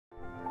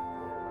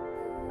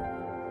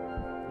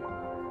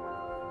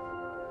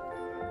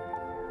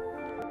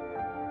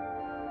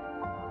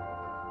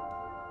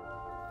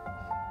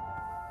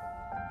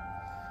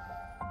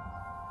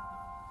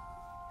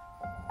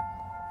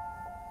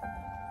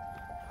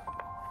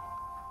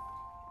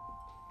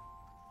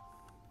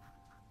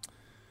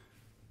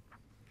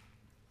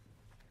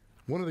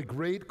One of the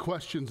great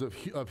questions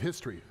of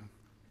history,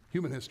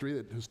 human history,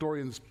 that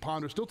historians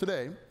ponder still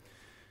today,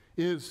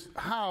 is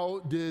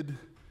how did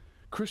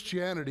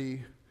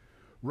Christianity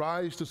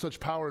rise to such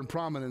power and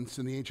prominence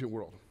in the ancient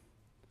world?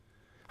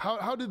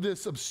 How did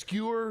this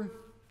obscure,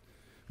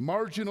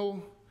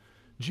 marginal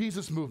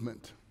Jesus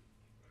movement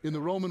in the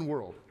Roman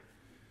world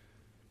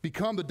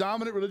become the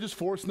dominant religious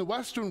force in the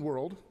Western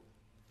world?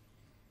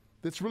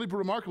 That's really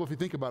remarkable if you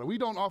think about it. We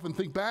don't often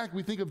think back.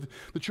 We think of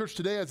the church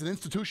today as an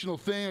institutional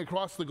thing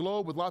across the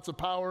globe with lots of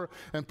power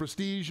and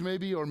prestige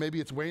maybe, or maybe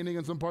it's waning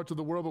in some parts of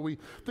the world, but we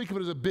think of it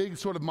as a big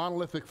sort of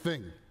monolithic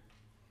thing.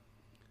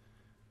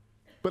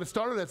 But it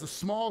started as a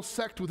small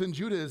sect within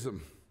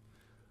Judaism,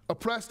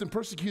 oppressed and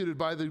persecuted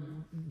by the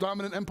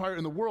dominant empire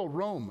in the world,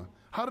 Rome.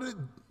 How did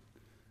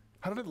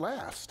it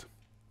last?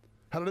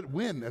 How did it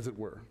win, as it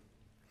were?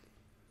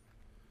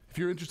 If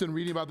you're interested in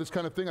reading about this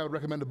kind of thing, I would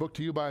recommend a book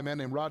to you by a man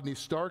named Rodney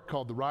Stark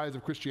called The Rise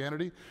of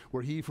Christianity,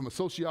 where he, from a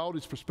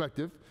sociologist's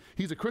perspective,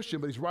 he's a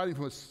Christian, but he's writing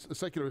from a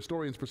secular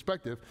historian's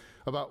perspective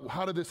about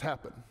how did this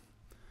happen.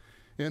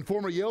 And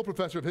former Yale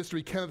professor of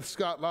history Kenneth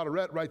Scott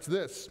Latourette writes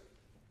this: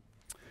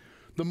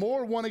 the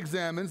more one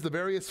examines the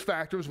various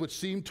factors which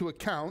seem to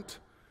account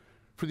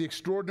for the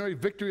extraordinary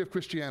victory of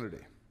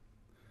Christianity,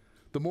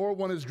 the more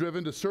one is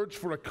driven to search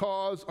for a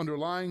cause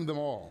underlying them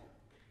all.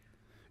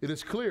 It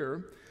is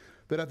clear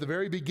that at the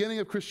very beginning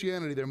of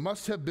Christianity, there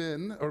must have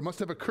been, or must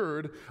have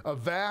occurred, a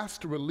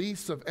vast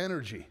release of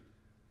energy,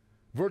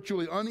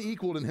 virtually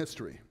unequaled in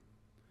history.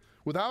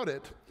 Without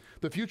it,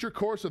 the future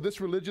course of this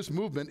religious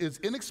movement is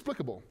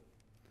inexplicable.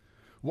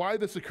 Why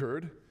this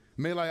occurred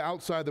may lie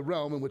outside the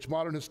realm in which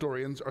modern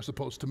historians are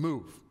supposed to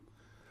move.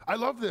 I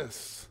love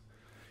this.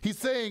 He's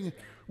saying,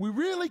 we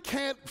really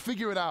can't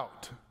figure it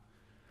out.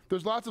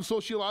 There's lots of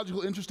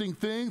sociological interesting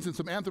things and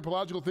some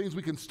anthropological things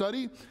we can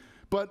study,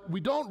 but we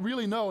don't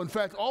really know. In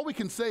fact, all we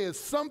can say is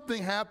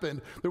something happened.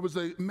 There was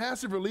a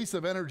massive release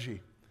of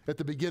energy at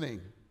the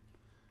beginning.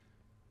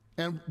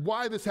 And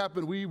why this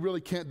happened, we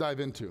really can't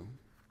dive into.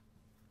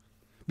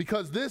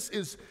 Because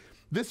this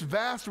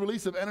vast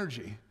release of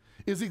energy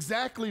is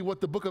exactly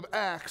what the book of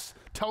Acts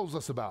tells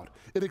us about.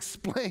 It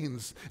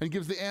explains and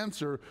gives the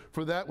answer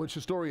for that which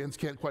historians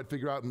can't quite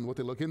figure out and what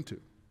they look into.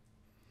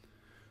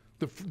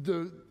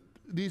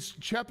 These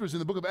chapters in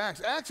the book of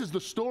Acts, Acts is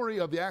the story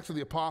of the Acts of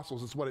the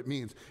Apostles, is what it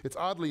means. It's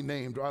oddly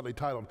named, or oddly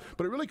titled,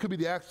 but it really could be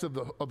the Acts of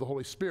the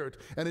Holy Spirit,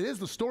 and it is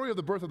the story of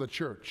the birth of the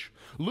church.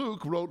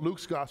 Luke wrote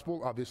Luke's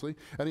gospel, obviously,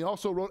 and he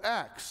also wrote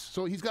Acts.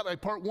 So he's got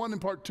like part 1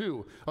 and part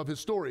 2 of his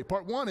story.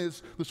 Part 1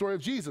 is the story of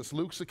Jesus,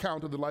 Luke's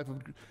account of the life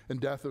and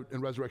death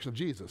and resurrection of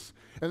Jesus.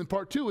 And then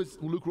part 2 is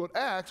Luke wrote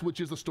Acts,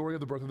 which is the story of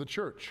the birth of the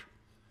church,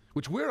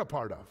 which we're a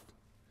part of.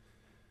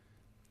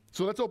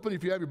 So let's open,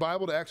 if you have your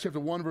Bible, to Acts chapter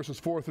 1, verses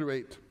 4 through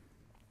 8.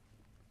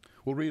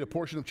 We'll read a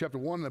portion of chapter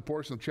 1 and a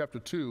portion of chapter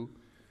 2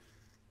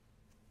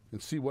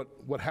 and see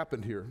what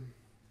happened here.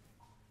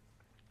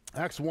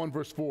 Acts 1,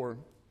 verse 4.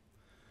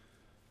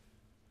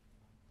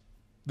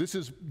 This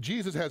is,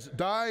 Jesus has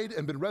died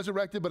and been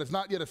resurrected, but has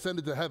not yet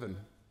ascended to heaven.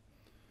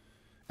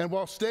 And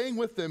while staying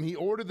with them, he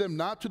ordered them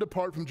not to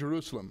depart from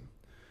Jerusalem,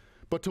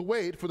 but to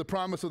wait for the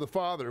promise of the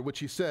Father, which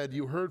he said,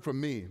 "You heard from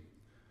me.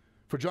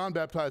 For John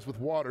baptized with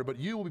water, but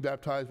you will be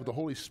baptized with the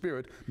Holy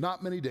Spirit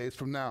not many days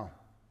from now."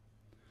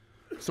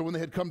 So when they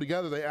had come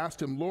together, they asked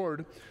him,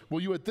 "Lord,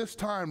 will you at this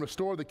time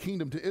restore the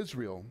kingdom to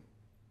Israel?"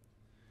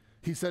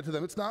 He said to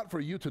them, "It's not for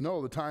you to know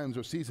the times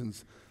or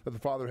seasons that the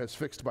Father has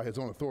fixed by his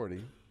own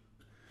authority,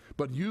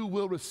 but you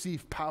will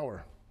receive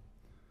power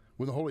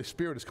when the Holy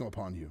Spirit has come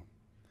upon you.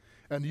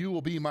 And you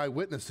will be my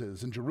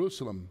witnesses in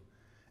Jerusalem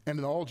and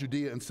in all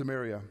Judea and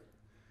Samaria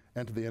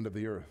and to the end of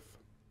the earth."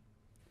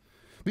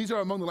 These are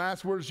among the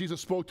last words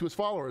Jesus spoke to his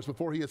followers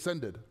before he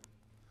ascended.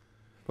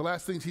 The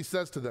last things he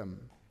says to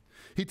them.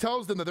 He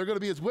tells them that they're going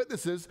to be his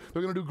witnesses,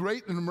 they're going to do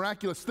great and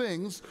miraculous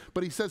things,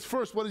 but he says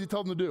first, what does he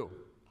tell them to do?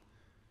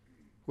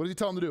 What does he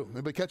tell them to do?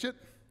 Anybody catch it?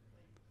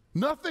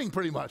 Nothing,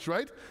 pretty much,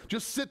 right?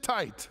 Just sit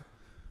tight.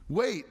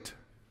 Wait.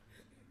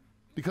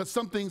 Because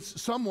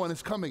someone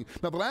is coming.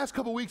 Now, the last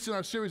couple weeks in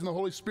our series on the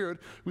Holy Spirit,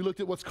 we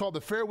looked at what's called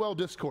the farewell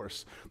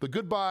discourse, the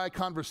goodbye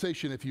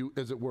conversation,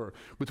 as it were,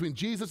 between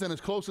Jesus and his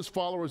closest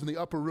followers in the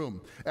upper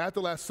room at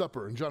the Last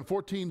Supper in John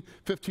 14,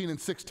 15, and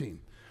 16.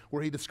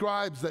 Where he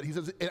describes that, he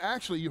says,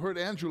 actually, you heard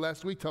Andrew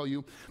last week tell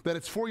you that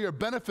it's for your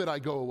benefit I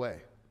go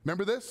away.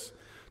 Remember this?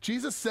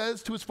 Jesus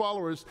says to his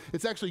followers,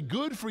 it's actually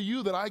good for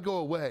you that I go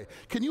away.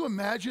 Can you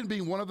imagine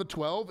being one of the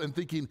 12 and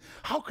thinking,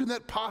 how can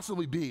that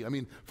possibly be? I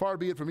mean, far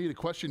be it from me to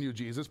question you,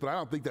 Jesus, but I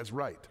don't think that's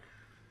right.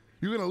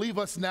 You're going to leave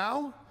us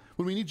now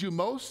when we need you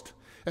most?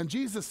 And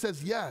Jesus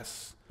says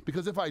yes,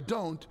 because if I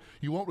don't,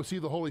 you won't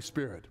receive the Holy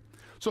Spirit.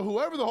 So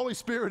whoever the Holy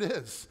Spirit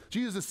is,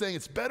 Jesus is saying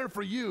it's better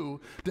for you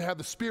to have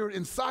the Spirit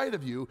inside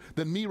of you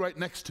than me right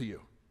next to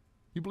you.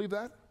 You believe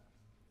that?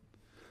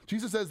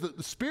 Jesus says that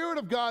the Spirit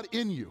of God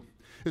in you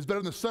is better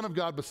than the Son of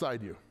God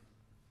beside you.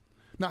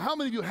 Now, how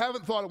many of you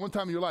haven't thought at one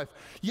time in your life,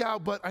 yeah,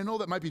 but I know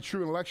that might be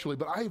true intellectually,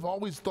 but I've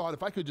always thought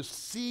if I could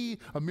just see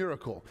a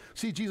miracle,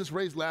 see Jesus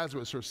raise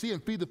Lazarus, or see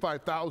him feed the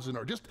 5,000,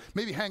 or just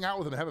maybe hang out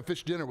with him and have a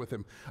fish dinner with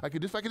him, if I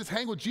could just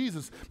hang with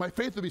Jesus, my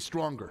faith would be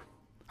stronger.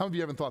 How many of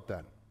you haven't thought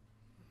that?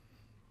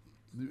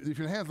 If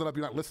your hand's lit up,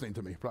 you're not listening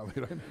to me,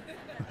 probably, right?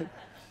 Right?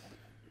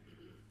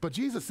 But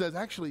Jesus says,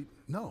 actually,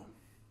 no.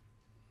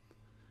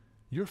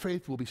 Your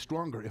faith will be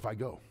stronger if I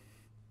go.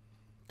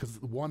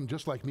 Because one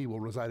just like me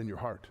will reside in your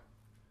heart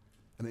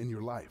and in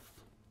your life.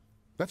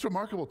 That's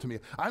remarkable to me.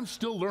 I'm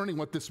still learning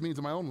what this means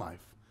in my own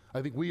life.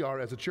 I think we are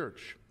as a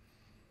church.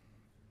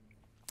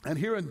 And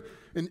here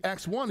in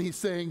Acts 1, he's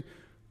saying,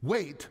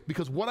 wait,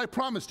 because what I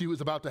promised you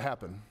is about to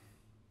happen.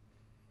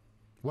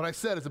 What I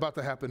said is about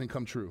to happen and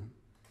come true.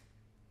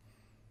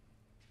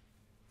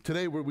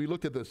 Today, where we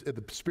looked at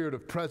the spirit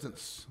of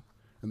presence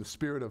and the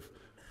spirit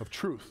of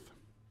truth.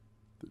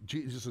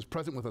 Jesus is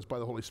present with us by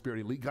the Holy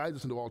Spirit. He guides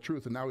us into all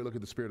truth, and now we look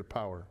at the spirit of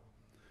power.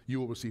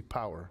 You will receive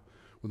power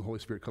when the Holy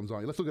Spirit comes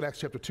on you. Let's look at Acts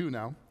chapter 2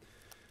 now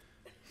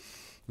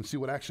and see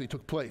what actually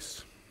took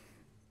place.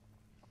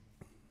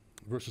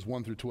 Verses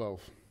 1 through 12.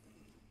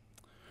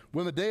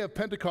 When the day of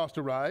Pentecost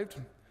arrived,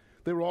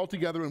 they were all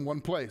together in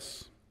one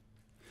place.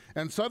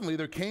 And suddenly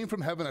there came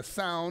from heaven a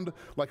sound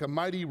like a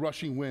mighty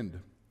rushing wind,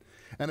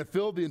 and it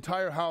filled the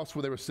entire house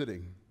where they were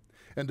sitting.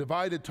 And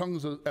divided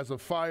tongues as of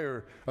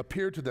fire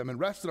appeared to them and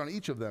rested on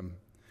each of them.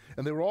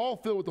 And they were all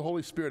filled with the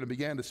Holy Spirit and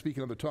began to speak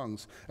in other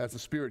tongues as the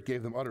Spirit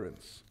gave them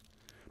utterance.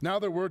 Now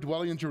there were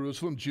dwelling in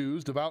Jerusalem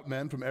Jews, devout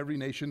men from every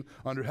nation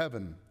under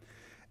heaven.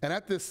 And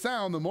at this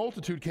sound the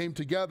multitude came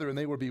together, and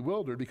they were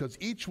bewildered because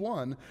each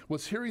one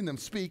was hearing them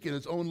speak in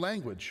his own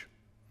language.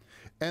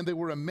 And they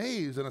were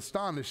amazed and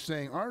astonished,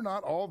 saying, are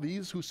not all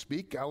these who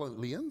speak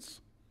Galileans?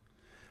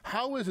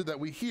 How is it that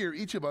we hear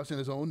each of us in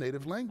his own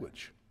native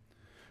language?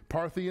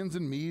 Parthians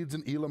and Medes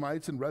and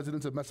Elamites and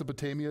residents of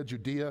Mesopotamia,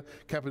 Judea,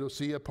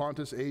 Cappadocia,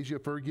 Pontus, Asia,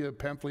 Phrygia,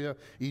 Pamphylia,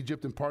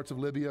 Egypt, and parts of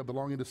Libya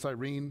belonging to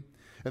Cyrene,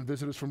 and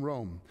visitors from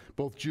Rome,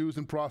 both Jews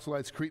and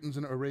proselytes, Cretans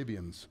and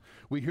Arabians.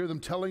 We hear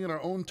them telling in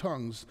our own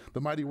tongues the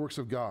mighty works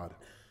of God.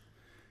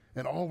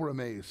 And all were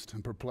amazed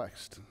and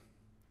perplexed,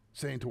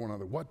 saying to one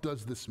another, what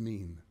does this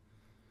mean?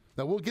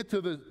 Now we'll get to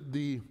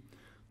the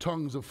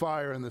tongues of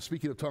fire and the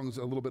speaking of tongues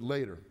a little bit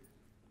later.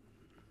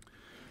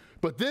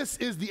 But this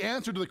is the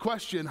answer to the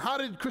question, how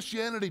did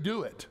Christianity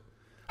do it?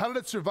 How did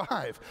it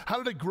survive? How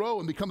did it grow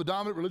and become the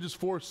dominant religious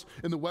force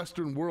in the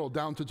Western world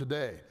down to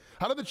today?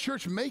 How did the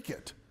church make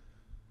it?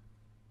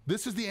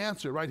 This is the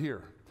answer right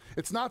here.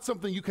 It's not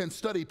something you can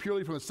study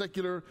purely from a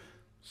secular,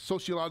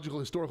 sociological,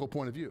 historical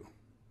point of view.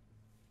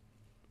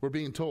 We're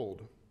being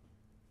told.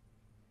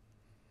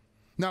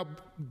 Now,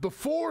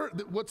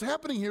 what's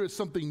happening here is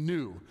something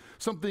new,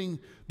 something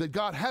that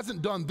God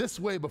hasn't done this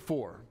way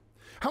before.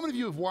 How many of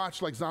you have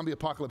watched like zombie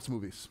apocalypse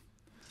movies?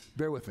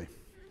 Bear with me,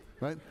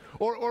 right?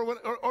 Or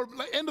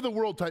like end of the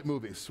world type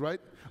movies, right?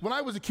 When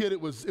I was a kid,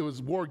 it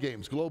was war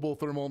games, global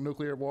thermal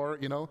nuclear war,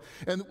 you know,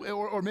 and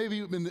or maybe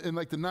in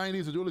like the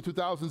 90s or the early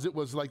 2000s, it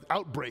was like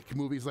outbreak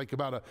movies, like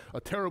about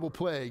a terrible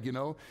plague, you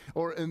know,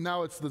 and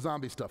now it's the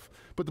zombie stuff.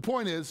 But the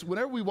point is,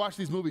 whenever we watch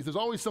these movies, there's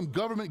always some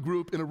government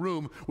group in a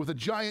room with a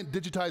giant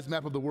digitized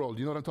map of the world.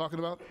 You know what I'm talking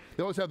about?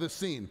 They always have this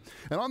scene,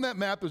 and on that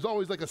map, there's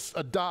always like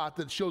a dot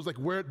that shows like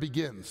where it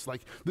begins.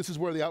 Like this is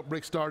where the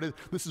outbreak started.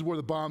 This is where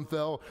the bomb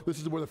fell. This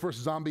is where the first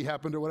zombie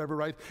happened, or whatever,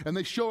 right? And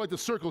they show like the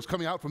circles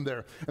coming out from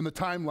there, and the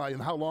timeline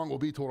and how long it will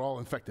be till we're all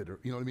infected, or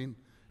you know what I mean?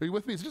 Are you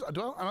with me? Am I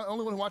the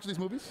only one who watches these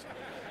movies?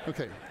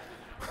 Okay.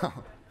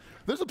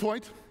 There's a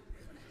point.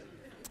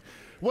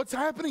 What's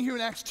happening here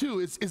in Acts 2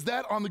 is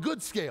that on the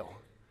good scale.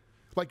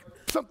 Like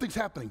something's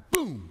happening.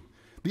 Boom.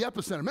 The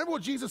epicenter. Remember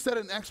what Jesus said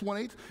in Acts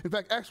 1:8? In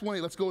fact, Acts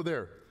 1:8, let's go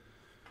there.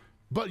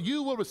 But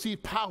you will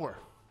receive power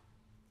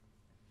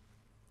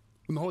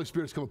when the Holy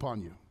Spirit has come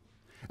upon you.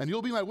 And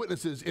you'll be my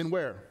witnesses in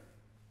where?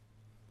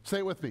 Say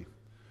it with me.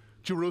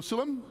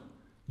 Jerusalem,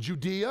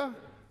 Judea,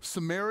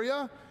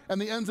 Samaria,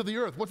 and the ends of the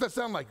earth. What's that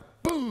sound like?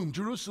 Boom,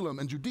 Jerusalem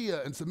and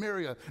Judea and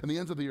Samaria and the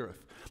ends of the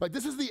earth. Like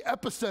this is the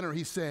epicenter,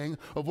 he's saying,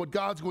 of what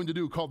God's going to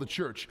do called the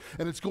church.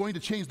 And it's going to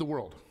change the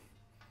world.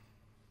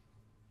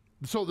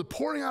 So the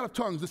pouring out of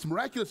tongues, this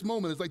miraculous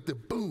moment is like the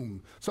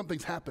boom,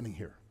 something's happening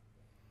here.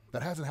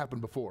 That hasn't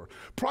happened before.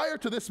 Prior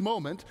to this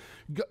moment,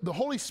 the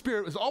Holy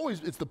Spirit is always,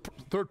 it's the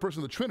third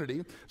person of the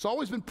Trinity. It's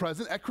always been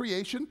present at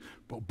creation,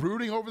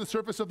 brooding over the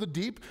surface of the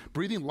deep,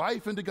 breathing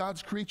life into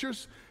God's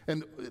creatures.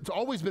 And it's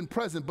always been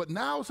present, but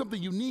now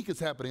something unique is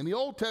happening. In the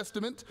Old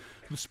Testament,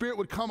 the Spirit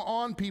would come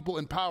on people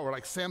in power,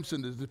 like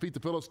Samson to defeat the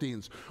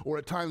Philistines, or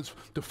at times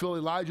to fill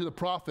Elijah the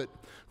prophet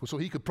so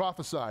he could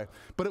prophesy.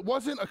 But it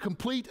wasn't a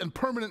complete and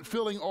permanent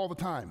filling all the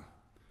time.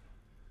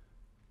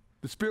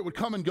 The Spirit would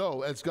come and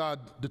go as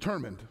God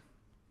determined.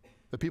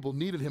 The people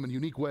needed him in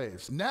unique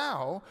ways.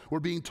 Now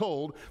we're being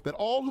told that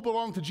all who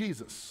belong to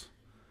Jesus,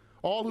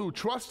 all who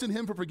trust in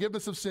him for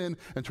forgiveness of sin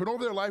and turn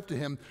over their life to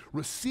him,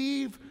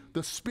 receive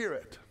the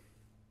Spirit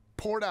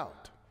poured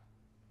out.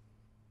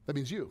 That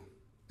means you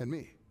and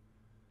me.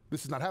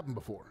 This has not happened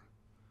before.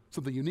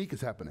 Something unique is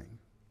happening.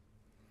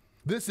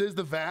 This is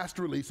the vast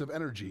release of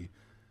energy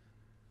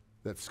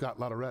that Scott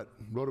Latourette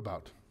wrote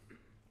about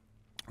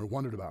or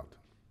wondered about.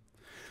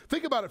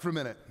 Think about it for a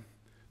minute.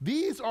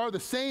 These are the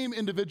same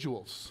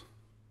individuals.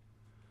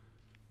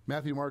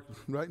 Matthew, Mark,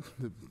 right?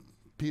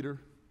 Peter,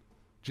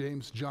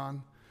 James,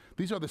 John.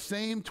 These are the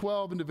same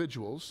 12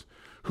 individuals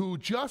who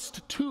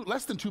just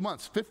less than 2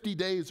 months, 50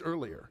 days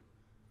earlier,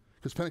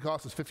 because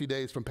Pentecost is 50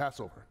 days from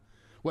Passover.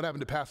 What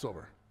happened to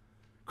Passover?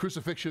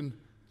 Crucifixion,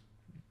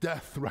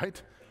 death,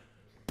 right?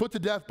 Put to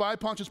death by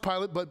Pontius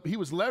Pilate, but he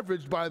was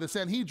leveraged by the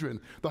Sanhedrin,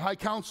 the high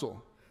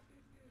council.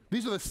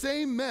 These are the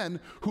same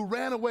men who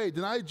ran away,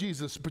 denied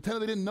Jesus,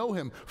 pretended they didn't know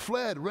him,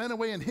 fled, ran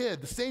away and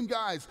hid. The same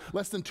guys,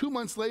 less than 2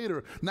 months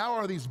later, now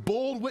are these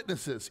bold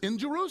witnesses in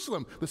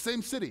Jerusalem, the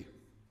same city.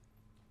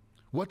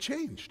 What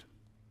changed?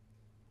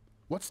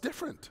 What's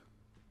different?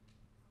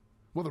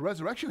 Well, the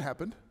resurrection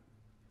happened.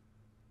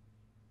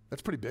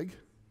 That's pretty big.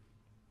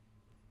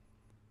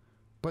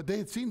 But they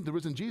had seen the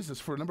risen Jesus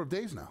for a number of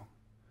days now.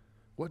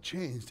 What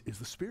changed is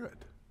the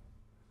Spirit.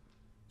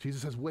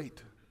 Jesus says,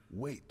 wait.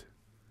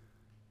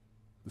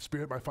 The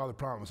Spirit my Father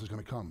promised is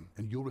going to come,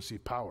 and you'll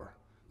receive power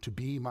to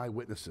be my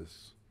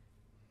witnesses.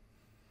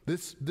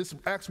 This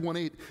Acts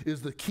 1:8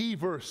 is the key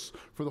verse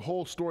for the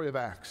whole story of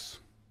Acts.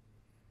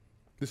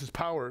 This is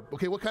power.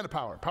 Okay, what kind of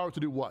power? Power to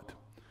do what?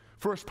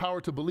 First,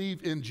 power to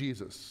believe in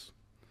Jesus.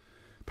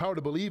 Power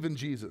to believe in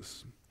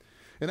Jesus.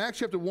 In Acts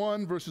chapter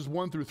 1, verses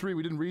 1 through 3,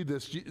 we didn't read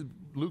this.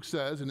 Luke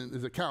says in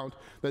his account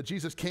that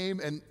Jesus came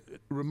and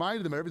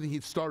reminded them of everything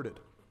he'd started,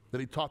 that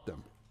he taught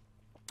them.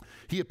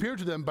 He appeared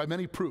to them by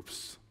many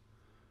proofs.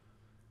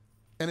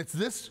 And it's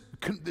this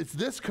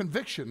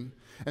conviction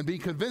and being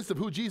convinced of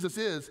who Jesus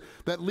is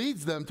that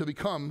leads them to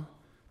become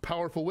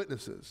powerful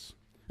witnesses.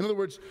 In other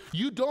words,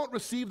 you don't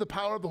receive the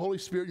power of the Holy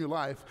Spirit in your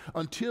life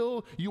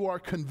until you are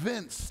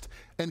convinced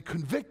and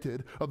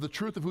convicted of the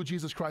truth of who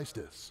Jesus Christ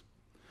is.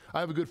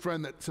 I have a good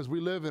friend that says we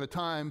live in a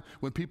time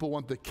when people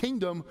want the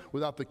kingdom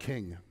without the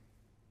king.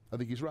 I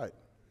think he's right.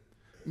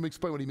 Let me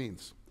explain what he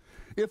means.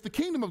 If the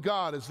kingdom of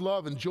God is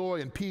love and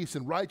joy and peace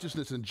and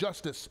righteousness and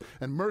justice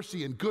and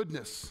mercy and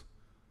goodness,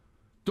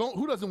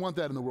 who doesn't want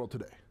that in the world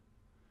today?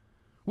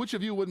 Which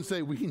of you wouldn't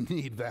say we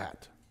need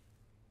that?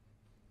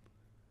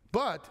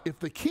 But if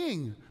the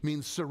king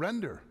means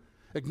surrender,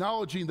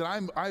 acknowledging that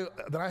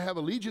I have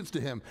allegiance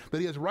to him, that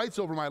he has rights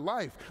over my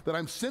life, that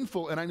I'm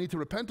sinful and I need to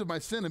repent of my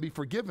sin and be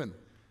forgiven,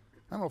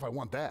 I don't know if I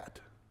want that.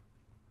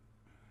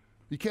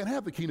 You can't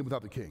have the kingdom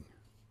without the king.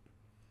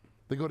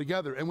 They go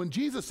together. And when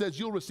Jesus says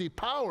you'll receive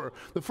power,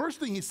 the first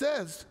thing he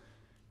says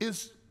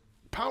is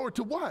power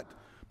to what?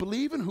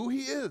 Believe in who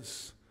he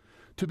is.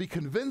 To be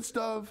convinced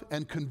of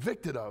and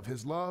convicted of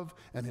his love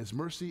and his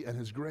mercy and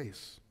his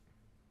grace.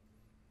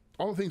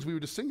 All the things we were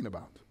just singing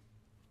about.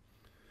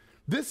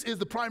 This is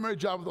the primary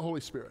job of the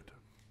Holy Spirit.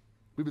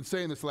 We've been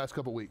saying this the last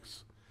couple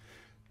weeks.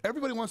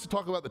 Everybody wants to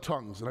talk about the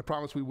tongues, and I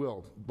promise we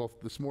will, both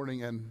this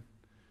morning and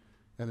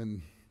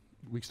in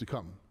weeks to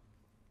come.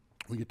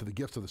 We get to the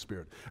gifts of the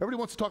Spirit. Everybody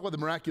wants to talk about the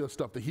miraculous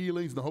stuff, the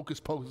healings and the hocus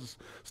pocus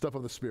stuff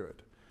of the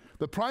Spirit.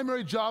 The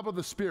primary job of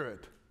the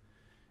Spirit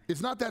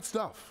is not that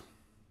stuff.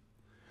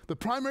 The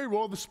primary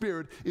role of the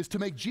Spirit is to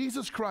make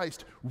Jesus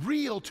Christ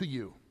real to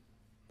you.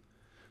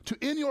 To,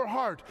 in your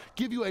heart,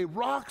 give you a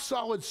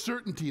rock-solid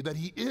certainty that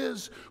he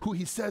is who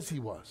he says he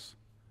was.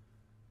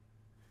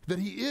 That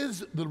he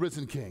is the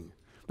risen King.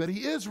 That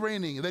he is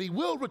reigning, that he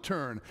will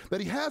return,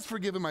 that he has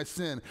forgiven my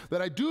sin,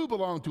 that I do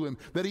belong to him,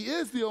 that he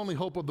is the only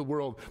hope of the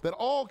world, that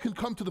all can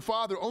come to the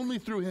Father only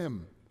through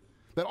him.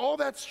 That all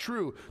that's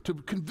true, to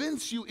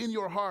convince you in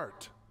your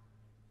heart.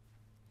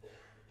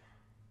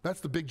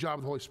 That's the big job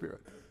of the Holy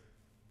Spirit.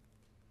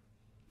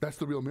 That's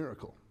the real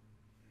miracle.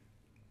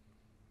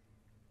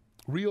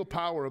 Real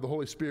power of the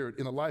Holy Spirit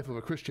in the life of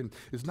a Christian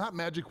is not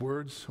magic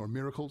words or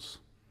miracles.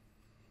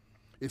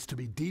 It's to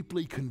be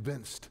deeply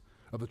convinced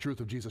of the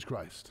truth of Jesus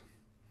Christ.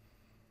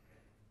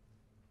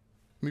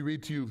 Let me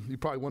read to you. You're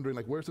probably wondering,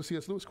 like, where's the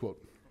C.S. Lewis quote?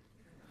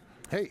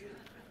 Hey,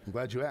 I'm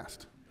glad you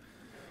asked.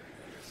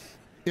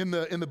 In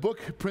the book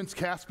Prince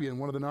Caspian,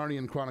 one of the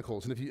Narnian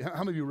Chronicles, and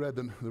how many of you read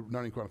the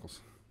Narnian Chronicles?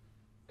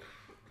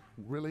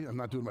 Really? I'm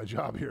not doing my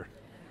job here.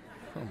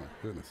 Oh my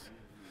goodness.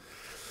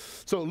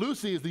 So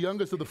Lucy is the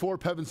youngest of the 4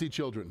 Pevensey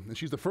children, and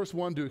she's the first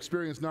one to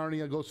experience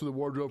Narnia, goes through the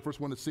wardrobe, first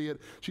one to see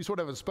it. She sort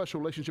of has a special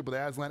relationship with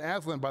Aslan.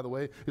 Aslan, by the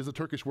way, is the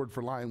Turkish word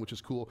for lion, which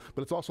is cool,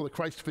 but it's also the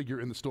Christ figure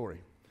in the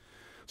story.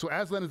 So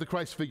Aslan is the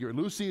Christ figure.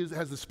 Lucy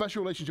has a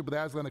special relationship with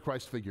Aslan, the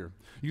Christ figure,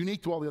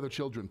 unique to all the other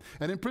children.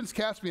 And in Prince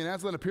Caspian,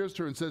 Aslan appears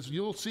to her and says,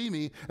 you'll see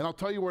me, and I'll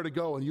tell you where to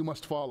go, and you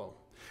must follow.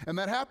 And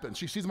that happens.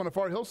 She sees him on a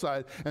far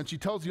hillside, and she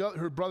tells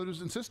her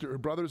brothers and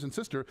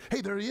sister,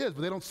 hey, there he is,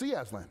 but they don't see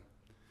Aslan.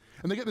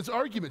 And they get this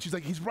argument. She's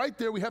like, he's right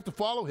there, we have to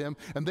follow him.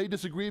 And they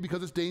disagree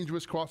because it's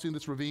dangerous crossing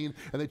this ravine,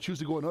 and they choose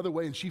to go another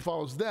way, and she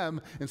follows them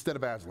instead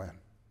of Aslan.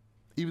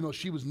 Even though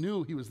she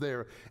knew he was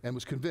there and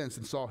was convinced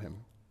and saw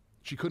him.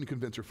 She couldn't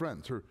convince her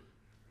friends, her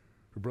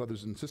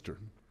brothers and sister.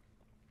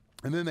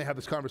 And then they have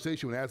this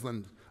conversation when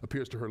Aslan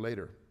appears to her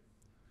later.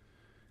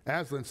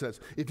 Aslan says,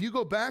 if you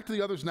go back to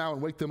the others now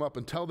and wake them up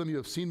and tell them you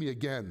have seen me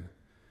again,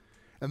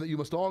 and that you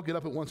must all get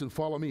up at once and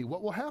follow me,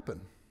 what will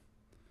happen?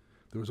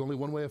 There is only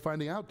one way of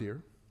finding out,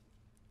 dear.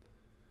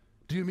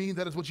 Do you mean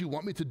that is what you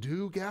want me to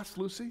do? Gasped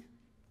Lucy.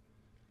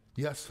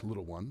 Yes,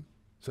 little one,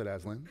 said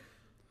Aslan.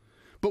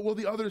 But will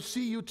the others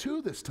see you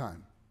too this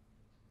time?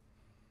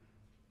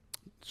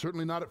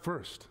 Certainly not at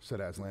first, said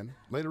Aslan.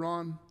 Later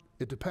on,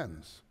 it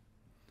depends.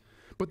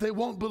 But they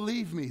won't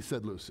believe me,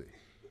 said Lucy.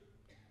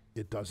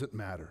 It doesn't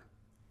matter,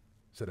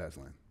 said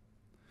Aslan.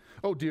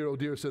 Oh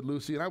dear, said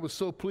Lucy, and I was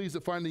so pleased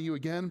at finding you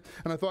again,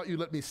 and I thought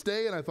you'd let me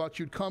stay, and I thought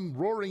you'd come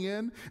roaring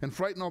in and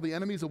frighten all the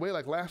enemies away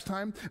like last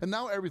time, and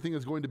now everything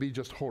is going to be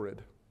just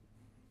horrid.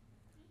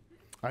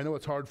 I know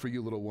it's hard for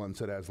you, little one,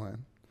 said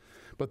Aslan,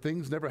 but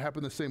things never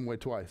happen the same way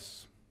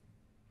twice.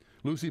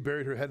 Lucy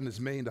buried her head in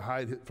his mane to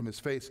hide it from his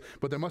face,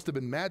 but there must have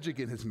been magic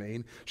in his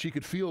mane. She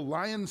could feel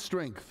lion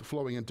strength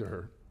flowing into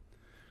her.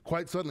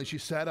 Quite suddenly, she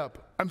sat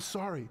up. I'm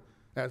sorry,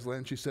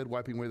 Aslan, she said,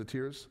 wiping away the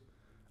tears.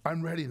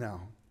 I'm ready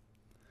now.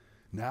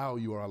 Now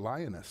you are a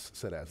lioness,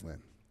 said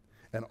Aslan,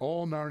 and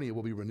all Narnia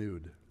will be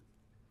renewed.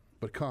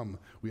 But come,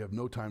 we have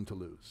no time to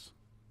lose.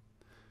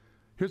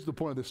 Here's the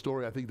point of this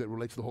story, I think, that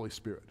relates to the Holy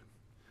Spirit.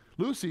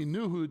 Lucy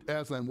knew who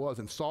Aslan was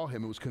and saw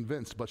him and was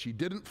convinced, but she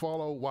didn't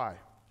follow. Why?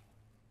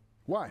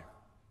 Why?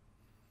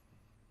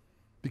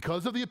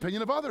 Because of the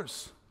opinion of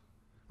others,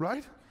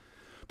 right?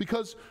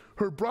 Because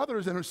her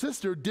brothers and her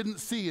sister didn't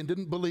see and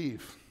didn't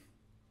believe,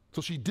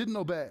 so she didn't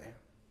obey.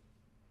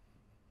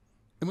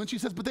 And when she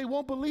says, but they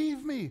won't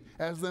believe me,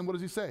 Aslan, what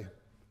does he say?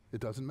 It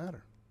doesn't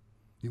matter.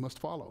 You must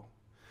follow.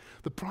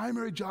 The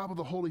primary job of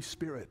the Holy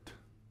Spirit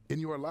in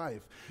your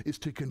life is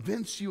to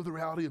convince you of the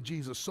reality of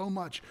Jesus so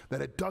much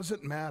that it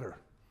doesn't matter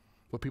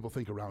what people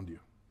think around you,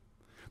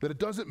 that it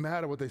doesn't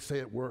matter what they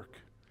say at work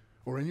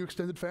or in your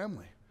extended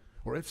family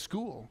or at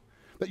school,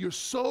 that you're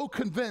so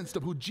convinced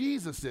of who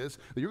Jesus is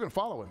that you're going to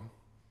follow him.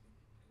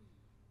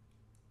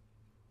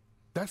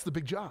 That's the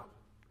big job.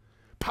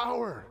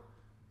 Power.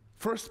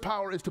 First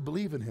power is to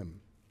believe in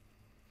him,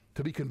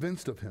 to be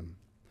convinced of him.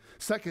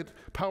 Second,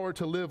 power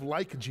to live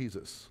like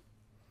Jesus.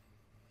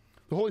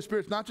 The Holy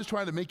Spirit's not just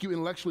trying to make you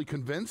intellectually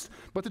convinced,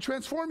 but to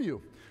transform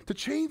you, to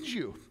change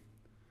you,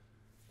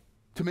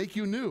 to make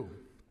you new.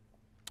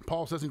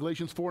 Paul says in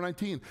Galatians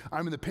 4:19,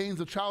 I'm in the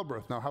pains of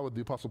childbirth. Now, how would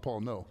the Apostle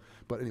Paul know?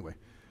 But anyway,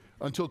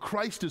 until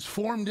Christ is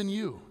formed in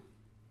you.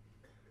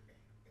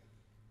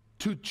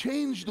 To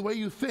change the way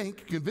you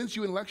think, convince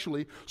you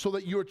intellectually, so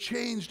that you're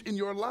changed in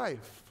your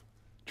life,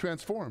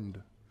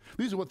 transformed.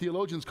 These are what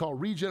theologians call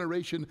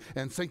regeneration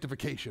and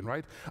sanctification,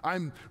 right?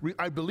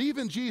 I believe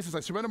in Jesus,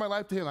 I surrender my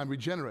life to him, I'm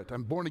regenerate,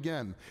 I'm born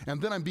again.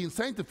 And then I'm being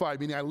sanctified,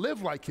 meaning I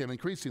live like him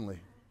increasingly.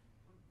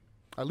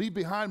 I leave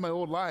behind my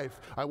old life.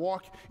 I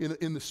walk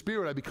in the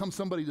Spirit. I become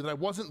somebody that I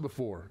wasn't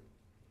before.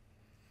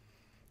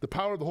 The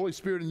power of the Holy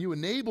Spirit in you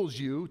enables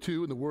you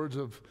to, in the words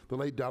of the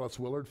late Dallas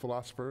Willard,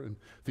 philosopher and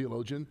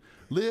theologian,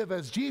 live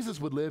as Jesus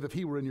would live if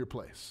he were in your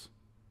place.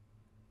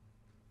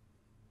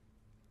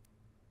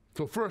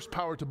 So first,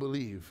 power to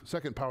believe.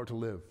 Second, power to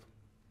live.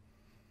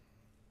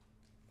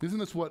 Isn't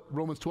this what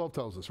Romans 12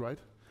 tells us, right?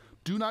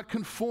 Do not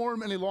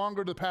conform any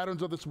longer to the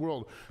patterns of this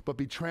world, but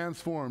be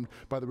transformed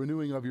by the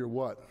renewing of your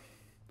what?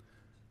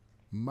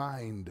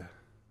 Mind.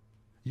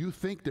 You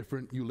think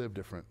different, you live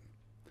different.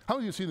 How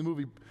many of you have seen the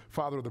movie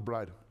Father of the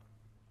Bride?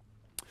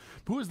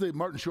 Who is the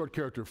Martin Short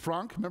character?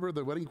 Frank? Remember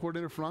the wedding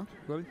coordinator, Frank?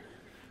 Ready?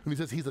 And he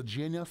says he's a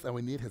genius and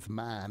we need his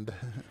mind.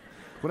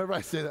 Whenever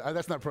I say that,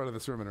 that's not part of the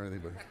sermon or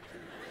anything,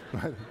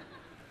 but right?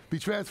 Be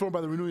transformed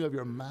by the renewing of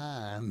your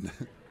mind.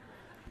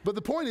 But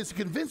the point is to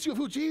convince you of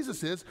who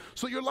Jesus is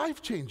so your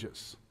life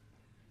changes.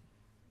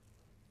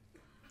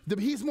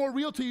 He's more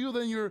real to you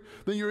than your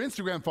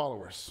Instagram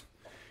followers.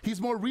 He's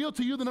more real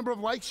to you the number of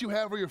likes you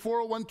have or your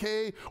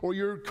 401k or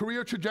your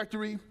career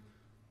trajectory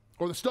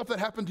or the stuff that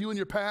happened to you in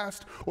your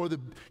past or the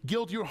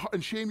guilt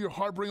and shame you're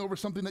harboring over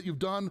something that you've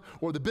done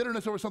or the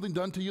bitterness over something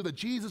done to you, that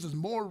Jesus is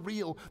more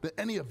real than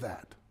any of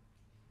that.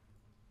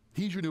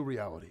 He's your new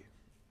reality.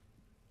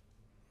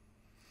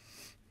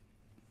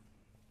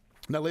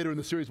 Now later in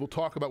the series we'll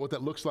talk about what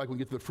that looks like when we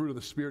get to the fruit of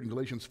the Spirit in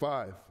Galatians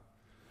 5.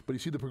 But you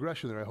see the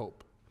progression there, I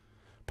hope.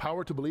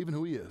 Power to believe in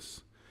who he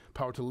is.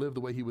 Power to live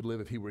the way he would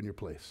live if he were in your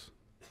place.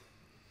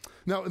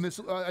 Now, in this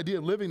idea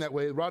of living that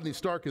way, Rodney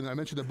Stark, and I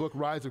mentioned the book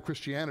Rise of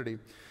Christianity,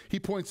 he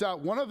points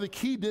out one of the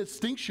key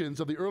distinctions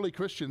of the early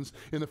Christians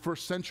in the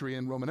first century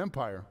in Roman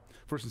Empire,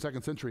 first and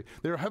second century,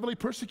 they were heavily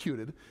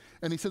persecuted,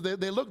 and he said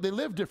they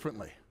lived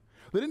differently.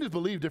 They didn't just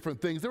believe different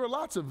things. There were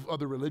lots of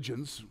other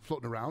religions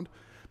floating around,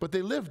 but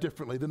they lived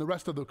differently than the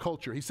rest of the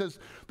culture. He says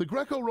the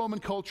Greco-Roman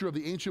culture of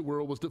the ancient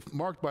world was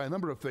marked by a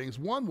number of things.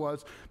 One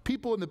was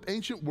people in the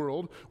ancient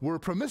world were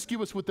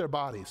promiscuous with their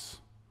bodies.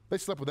 They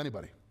slept with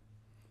anybody.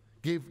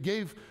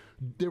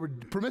 They were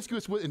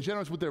promiscuous and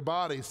generous with their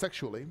bodies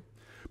sexually,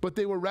 but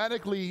they were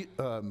radically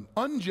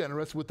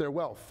ungenerous with their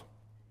wealth.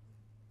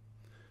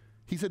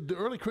 He said the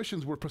early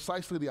Christians were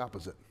precisely the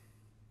opposite.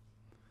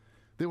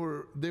 They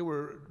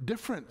were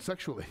different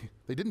sexually.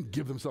 They didn't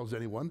give themselves to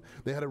anyone.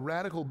 They had a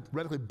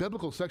radically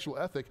biblical sexual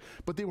ethic,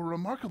 but they were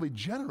remarkably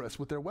generous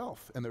with their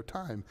wealth and their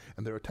time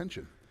and their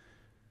attention.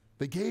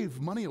 They gave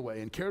money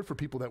away and cared for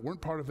people that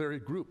weren't part of their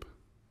group.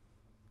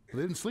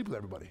 They didn't sleep with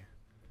everybody.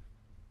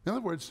 In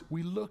other words,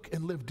 we look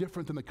and live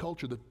different than the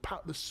culture.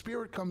 The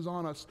Spirit comes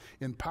on us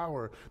in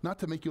power, not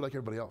to make you like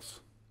everybody else,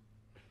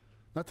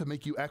 not to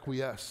make you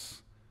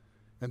acquiesce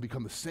and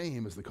become the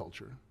same as the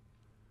culture,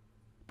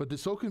 but to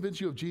so convince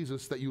you of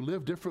Jesus that you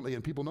live differently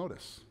and people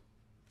notice.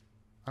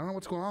 I don't know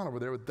what's going on over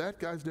there, but that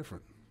guy's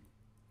different.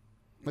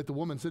 Like the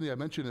woman, Cindy, I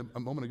mentioned a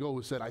moment ago,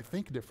 who said, I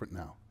think different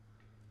now.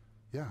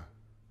 Yeah,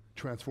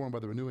 transformed by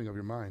the renewing of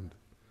your mind.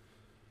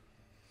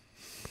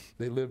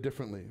 They live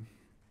differently.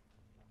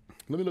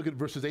 Let me look at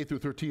verses 8 through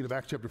 13 of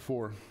Acts chapter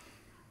 4.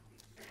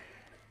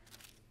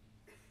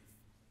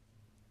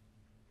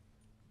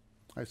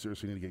 I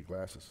seriously need to get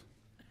glasses.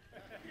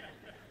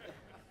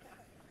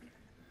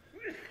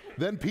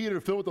 Then Peter,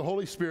 filled with the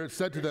Holy Spirit,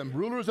 said to them,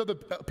 rulers of the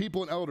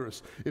people and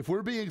elders, if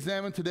we're being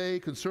examined today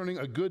concerning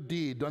a good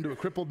deed done to a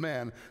crippled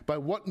man, by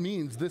what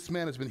means this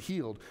man has been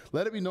healed,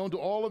 let it be known to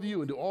all of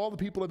you and to all the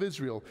people of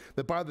Israel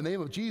that by the name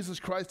of Jesus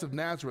Christ of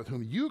Nazareth,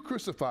 whom you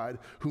crucified,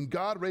 whom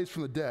God raised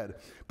from the dead,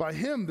 by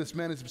him this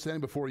man is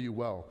standing before you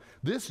well.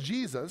 This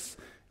Jesus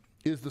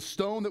is the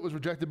stone that was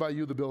rejected by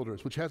you, the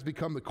builders, which has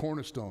become the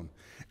cornerstone.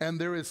 And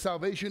there is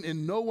salvation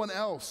in no one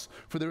else,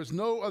 for there is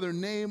no other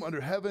name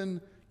under heaven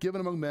given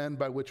among men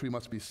by which we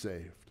must be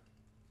saved.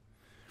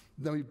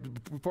 Now,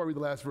 before I read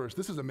the last verse,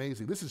 this is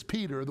amazing. This is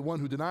Peter, the one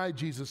who denied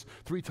Jesus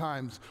 3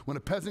 times when a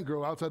peasant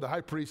girl outside the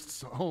high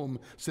priest's home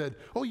said,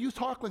 oh, you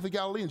talk like the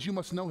Galileans, you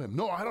must know him.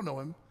 No, I don't know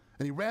him.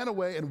 And he ran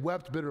away and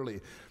wept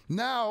bitterly.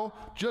 Now,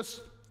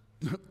 just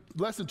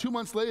less than 2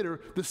 months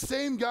later, the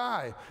same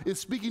guy is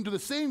speaking to the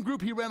same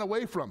group he ran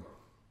away from,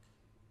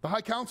 the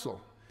high council.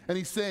 And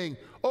he's saying,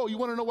 oh, you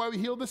want to know why we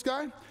healed this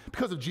guy?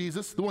 Because of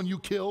Jesus, the one you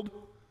killed.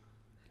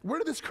 Where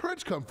did this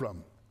courage come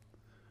from?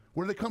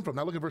 Where did it come from?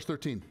 Now look at verse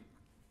 13.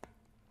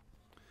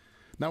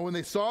 Now when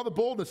they saw the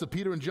boldness of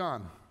Peter and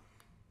John,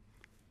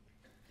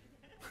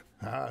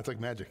 it's like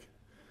magic,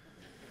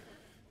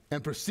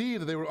 and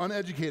perceived that they were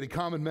uneducated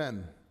common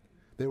men,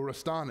 they were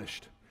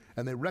astonished,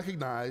 and they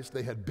recognized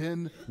they had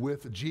been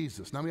with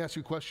Jesus. Now let me ask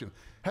you a question.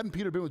 Hadn't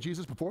Peter been with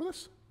Jesus before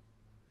this?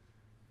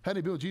 Hadn't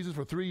he been with Jesus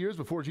for 3 years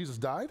before Jesus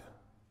died?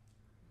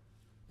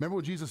 Remember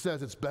what Jesus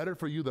says, it's better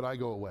for you that I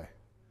go away,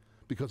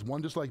 because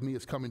one just like me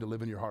is coming to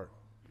live in your heart.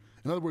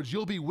 In other words,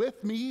 you'll be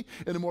with me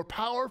in a more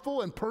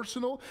powerful and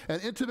personal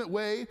and intimate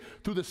way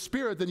through the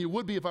Spirit than you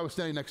would be if I was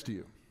standing next to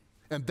you.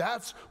 And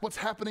that's what's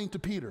happening to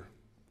Peter.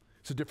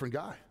 It's a different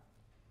guy.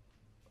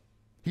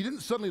 He didn't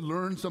suddenly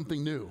learn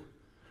something new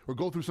or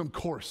go through some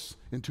course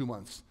in 2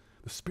 months.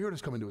 The Spirit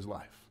has come into his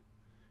life.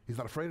 He's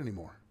not afraid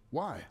anymore.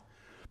 Why?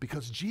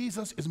 Because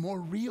Jesus is more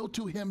real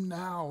to him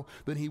now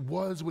than he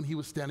was when he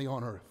was standing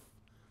on earth.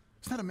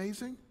 Isn't that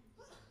amazing?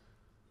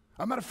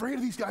 I'm not afraid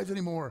of these guys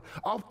anymore.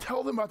 I'll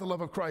tell them about the love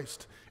of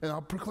Christ, and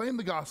I'll proclaim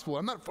the gospel.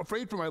 I'm not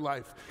afraid for my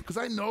life because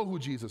I know who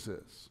Jesus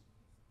is.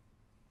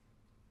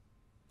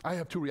 I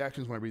have 2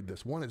 reactions when I read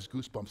this. 1 is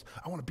goosebumps.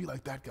 I want to be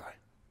like that guy.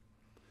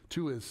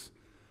 2 is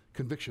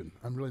conviction.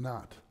 I'm really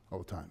not all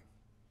the time.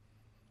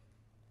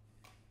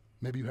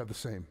 Maybe you have the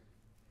same.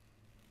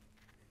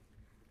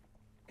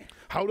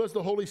 How does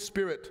the Holy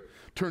Spirit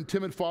turn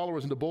timid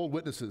followers into bold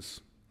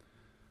witnesses?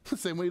 It's the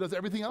same way he does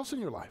everything else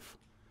in your life.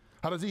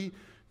 How does he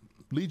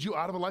lead you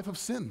out of a life of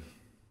sin?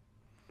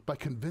 By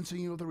convincing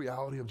you of the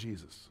reality of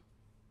Jesus.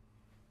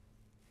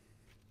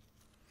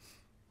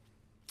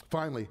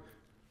 Finally,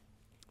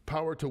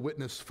 power to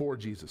witness for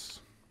Jesus.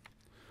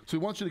 So he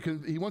wants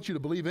you to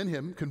believe in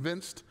him,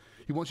 convinced.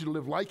 He wants you to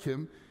live like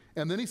him.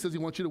 And then he says he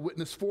wants you to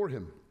witness for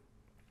him.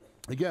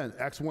 Again,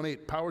 Acts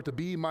 1:8, power to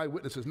be my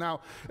witnesses.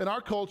 Now, in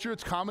our culture,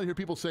 it's common to hear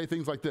people say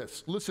things like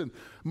this. Listen,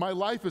 my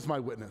life is my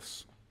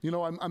witness. You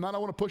know, I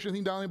want to push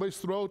anything down anybody's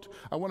throat.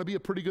 I want to be a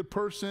pretty good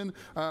person.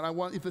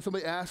 If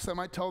somebody asks, I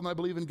might tell them I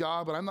believe in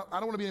God, but I don't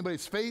want to be in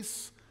anybody's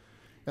face,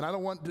 and I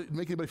don't want to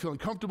make anybody feel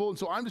uncomfortable, and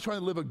so I'm just trying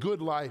to live a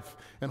good life,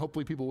 and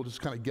hopefully people will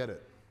just kind of get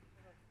it.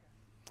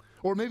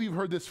 Or maybe you've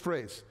heard this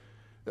phrase,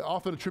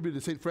 often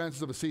attributed to St.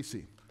 Francis of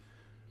Assisi.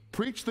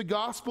 Preach the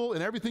gospel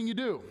in everything you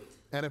do,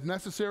 and if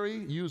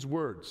necessary, use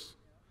words.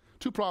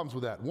 2 problems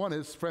with that. 1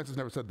 is, Francis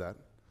never said that.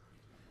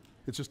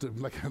 It's just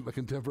like a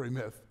contemporary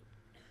myth.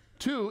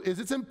 2 is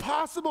it's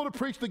impossible to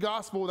preach the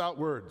gospel without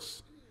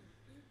words.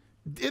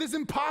 It is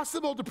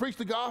impossible to preach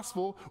the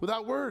gospel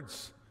without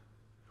words.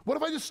 What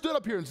if I just stood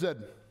up here and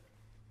said,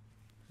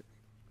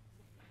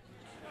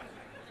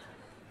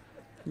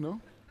 you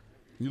know,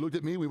 you looked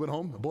at me, we went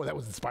home, boy, that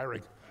was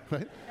inspiring,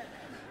 right?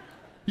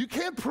 You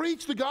can't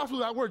preach the gospel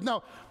without words.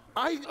 Now,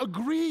 I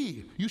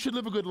agree you should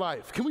live a good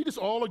life. Can we just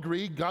all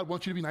agree God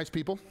wants you to be nice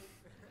people?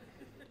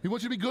 He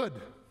wants you to be good.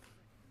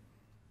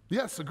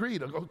 Yes,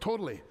 agreed,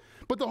 totally.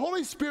 But the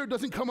Holy Spirit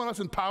doesn't come on us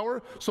in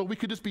power so we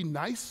could just be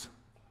nice.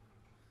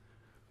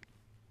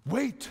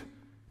 Wait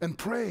and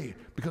pray,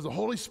 because the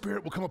Holy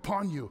Spirit will come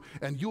upon you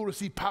and you'll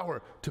receive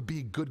power to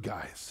be good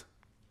guys.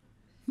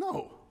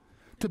 No,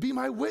 to be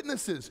my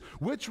witnesses,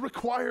 which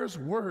requires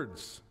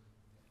words.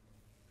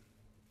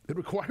 It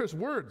requires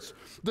words.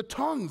 The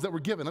tongues that were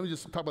given, let me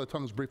just talk about the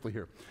tongues briefly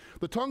here.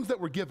 The tongues that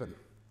were given,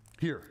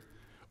 here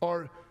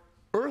are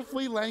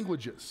earthly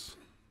languages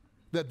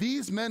that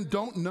these men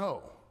don't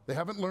know. They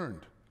haven't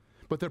learned.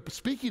 But they're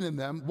speaking in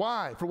them.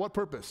 Why? For what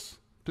purpose?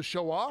 To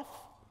show off?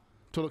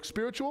 To look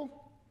spiritual?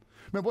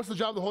 Remember, what's the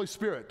job of the Holy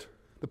Spirit?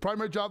 The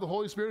primary job of the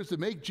Holy Spirit is to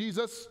make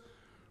Jesus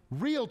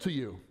real to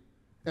you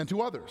and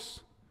to others.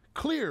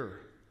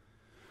 Clear.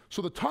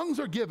 So the tongues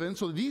are given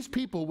so that these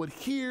people would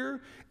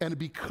hear and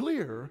be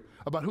clear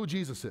about who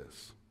Jesus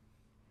is.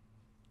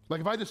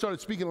 Like if I just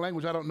started speaking a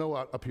language I don't know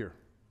up here.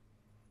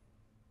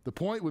 The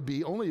point would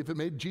be only if it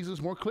made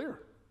Jesus more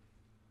clear.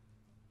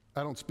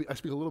 I speak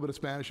a little bit of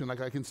Spanish, and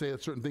like I can say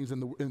certain things in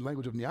the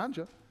language of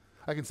Nyanja.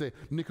 I can say,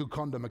 Niku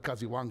Konda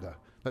Makaziwanga.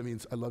 That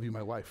means, I love you,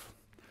 my wife.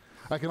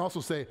 I can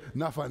also say,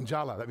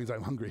 Nafanjala. That means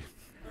I'm hungry.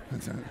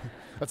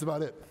 That's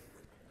about it.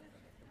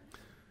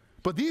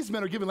 But these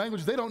men are given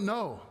languages they don't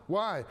know.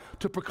 Why?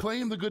 To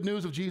proclaim the good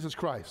news of Jesus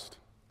Christ.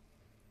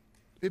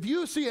 If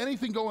you see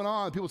anything going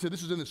on, people say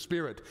this is in the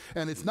Spirit,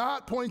 and it's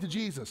not pointing to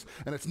Jesus,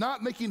 and it's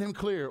not making him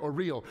clear or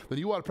real, then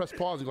you ought to press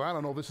pause and go, I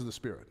don't know if this is the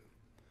Spirit.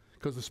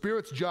 Because the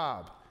Spirit's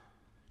job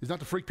is not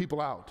to freak people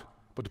out,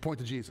 but to point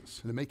to Jesus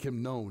and to make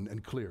him known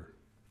and clear.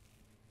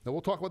 Now,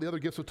 we'll talk about the other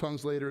gifts of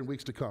tongues later in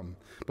weeks to come.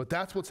 But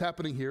that's what's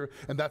happening here,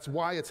 and that's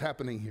why it's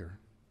happening here.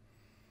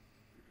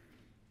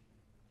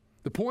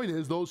 The point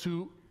is, those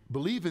who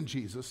believe in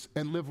Jesus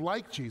and live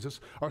like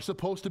Jesus are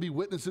supposed to be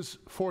witnesses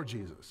for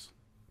Jesus.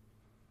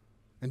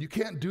 And you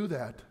can't do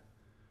that.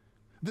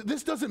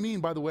 This doesn't mean,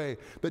 by the way,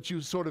 that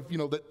you sort of,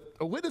 that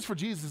a witness for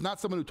Jesus is not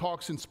someone who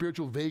talks in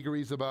spiritual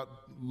vagaries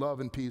about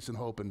love and peace and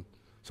hope and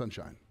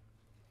sunshine.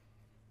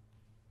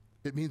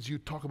 It means you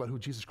talk about who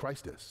Jesus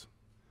Christ is,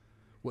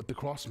 what the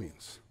cross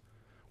means,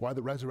 why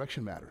the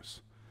resurrection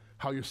matters,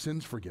 how your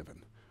sin's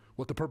forgiven,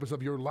 what the purpose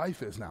of your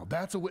life is now.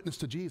 That's a witness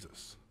to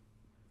Jesus.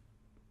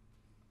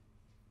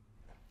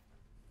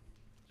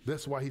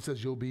 That's why he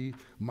says you'll be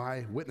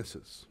my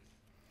witnesses.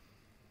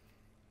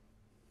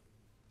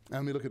 And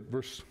let me look at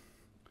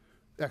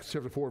Acts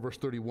chapter 4, verse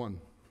 31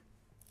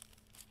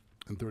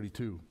 and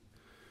 32.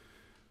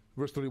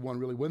 Verse 31,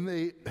 really, when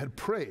they had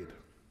prayed,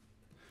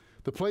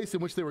 the place in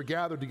which they were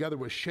gathered together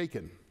was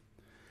shaken,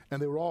 and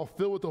they were all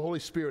filled with the Holy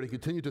Spirit and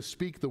continued to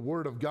speak the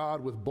word of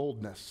God with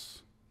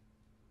boldness.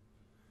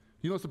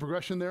 You notice the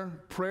progression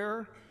there?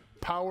 Prayer,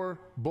 power,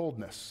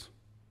 boldness.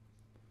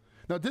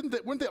 Now,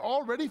 weren't they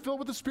already filled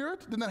with the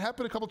Spirit? Didn't that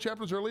happen a couple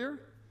chapters earlier?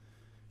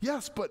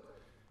 Yes, but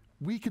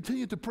we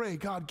continue to pray,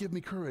 God, give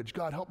me courage.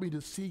 God, help me to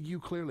see you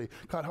clearly.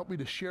 God, help me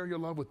to share your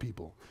love with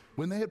people.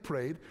 When they had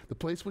prayed, the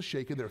place was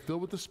shaken, they're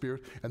filled with the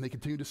Spirit, and they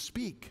continue to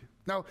speak.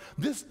 Now,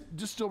 this,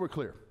 just so we're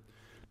clear,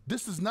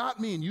 this does not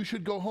mean you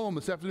should go home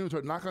this afternoon and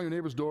start knocking on your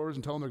neighbor's doors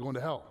and tell them they're going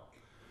to hell.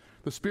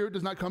 The Spirit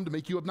does not come to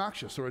make you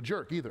obnoxious or a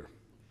jerk either.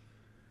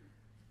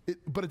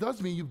 But it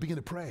does mean you begin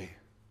to pray.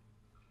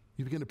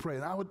 You begin to pray.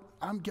 And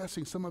I'm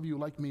guessing some of you,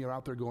 like me, are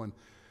out there going,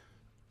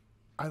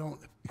 I don't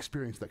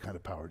experience that kind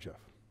of power, Jeff.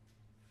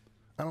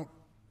 I don't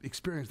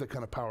experience that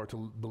kind of power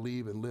to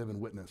believe and live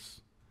and witness.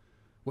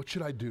 What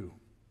should I do?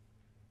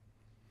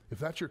 If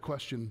that's your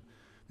question,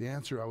 the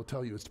answer I will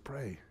tell you is to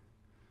pray.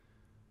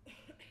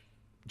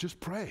 Just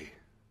pray.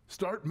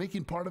 Start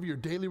making part of your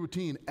daily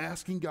routine,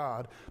 asking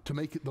God to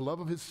make the love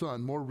of his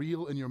Son more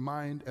real in your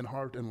mind and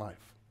heart and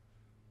life.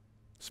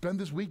 Spend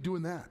this week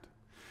doing that.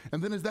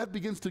 And then as that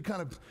begins to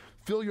kind of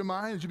fill your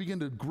mind, as you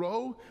begin to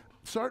grow,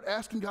 start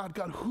asking God,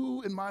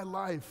 who in my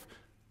life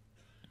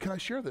can I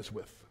share this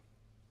with?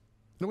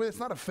 In a way that's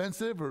not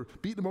offensive or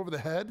beating them over the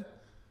head.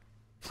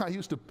 I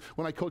used to,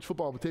 when I coached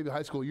football at Batavia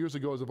High School years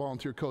ago as a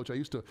volunteer coach, I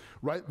used to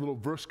write little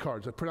verse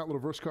cards. I print out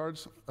little verse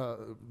cards,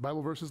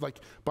 Bible verses, like,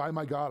 by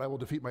my God, I will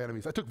defeat my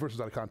enemies. I took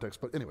verses out of context,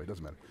 but anyway, it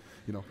doesn't matter,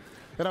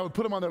 And I would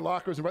put them on their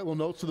lockers and write little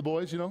notes to the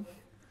boys, Some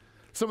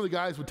of the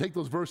guys would take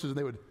those verses and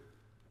they would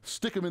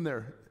stick them in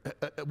there.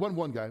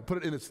 One guy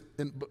put it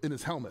in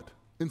his helmet,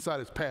 inside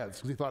his pads,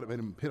 because he thought it made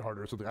him hit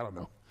harder or something. I don't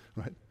know,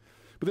 right?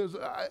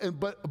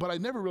 But I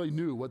never really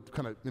knew what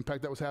kind of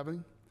impact that was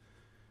having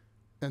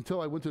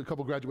until I went to a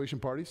couple graduation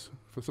parties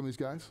for some of these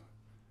guys,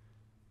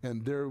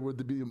 and there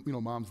would be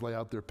moms lay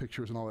out their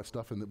pictures and all that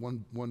stuff, and that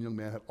one young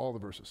man had all the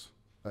verses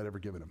I'd ever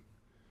given him.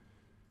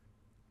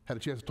 Had a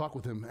chance to talk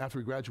with him after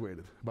he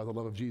graduated about the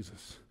love of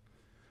Jesus,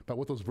 about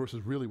what those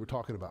verses really were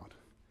talking about.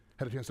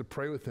 Had a chance to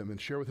pray with him and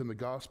share with him the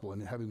gospel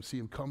and have him see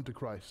him come to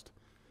Christ.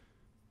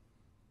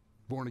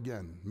 Born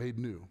again, made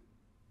new.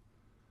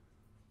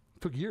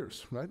 It took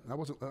years, right?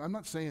 I'm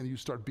not saying you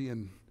start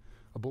being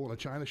a bull in a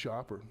china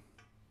shop,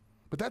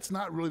 but that's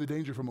not really the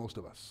danger for most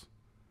of us.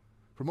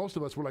 For most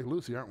of us, we're like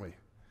Lucy, aren't we?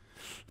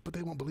 But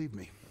they won't believe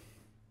me.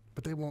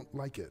 But they won't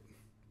like it.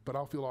 But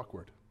I'll feel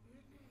awkward.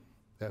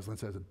 Aslan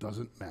says, it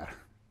doesn't matter.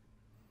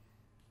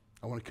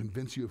 I want to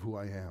convince you of who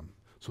I am,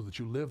 so that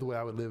you live the way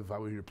I would live if I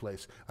were in your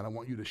place. And I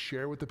want you to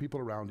share with the people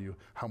around you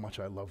how much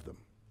I love them,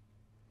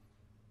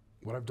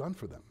 what I've done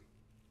for them.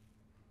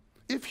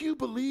 If you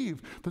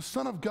believe the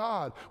Son of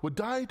God would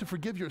die to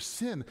forgive your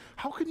sin,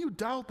 how can you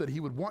doubt that he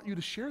would want you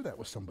to share that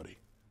with somebody?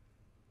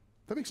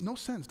 That makes no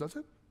sense, does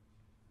it?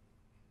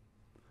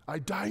 I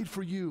died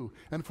for you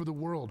and for the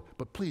world,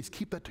 but please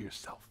keep that to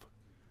yourself.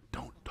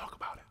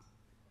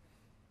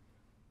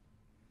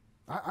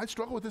 I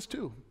struggle with this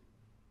too.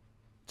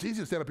 It's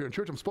easy to stand up here in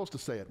church. I'm supposed to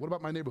say it. What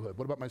about my neighborhood?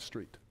 What about my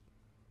street?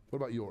 What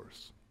about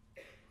yours?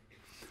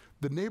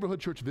 The neighborhood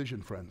church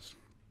vision, friends,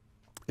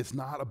 it's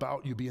not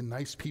about you being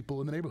nice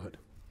people in the neighborhood.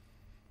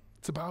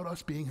 It's about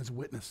us being his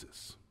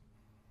witnesses.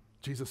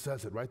 Jesus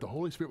says it, right? The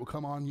Holy Spirit will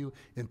come on you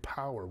in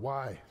power.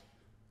 Why?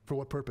 For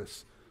what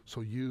purpose?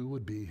 So you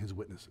would be his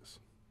witnesses.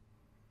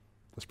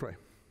 Let's pray.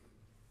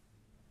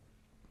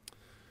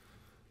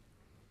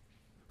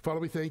 Father,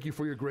 we thank you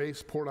for your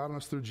grace poured out on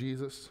us through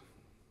Jesus.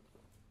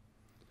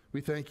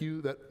 We thank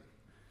you that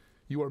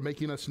you are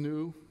making us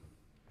new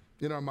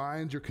in our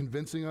minds. You're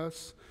convincing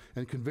us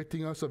and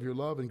convicting us of your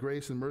love and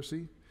grace and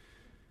mercy.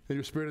 And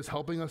your Spirit is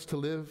helping us to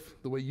live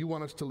the way you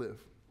want us to live.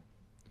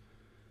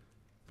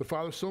 But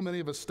Father, so many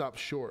of us stop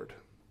short.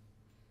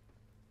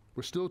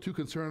 We're still too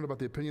concerned about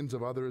the opinions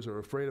of others or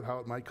afraid of how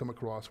it might come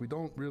across. We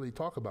don't really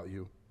talk about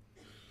you.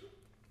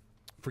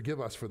 Forgive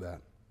us for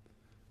that.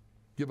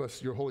 Give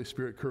us your Holy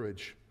Spirit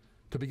courage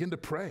to begin to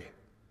pray.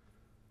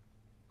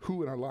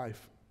 Who in our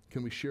life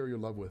can we share your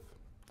love with?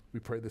 We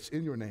pray this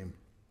in your name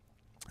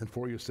and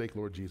for your sake,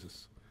 Lord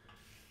Jesus.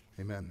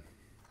 Amen.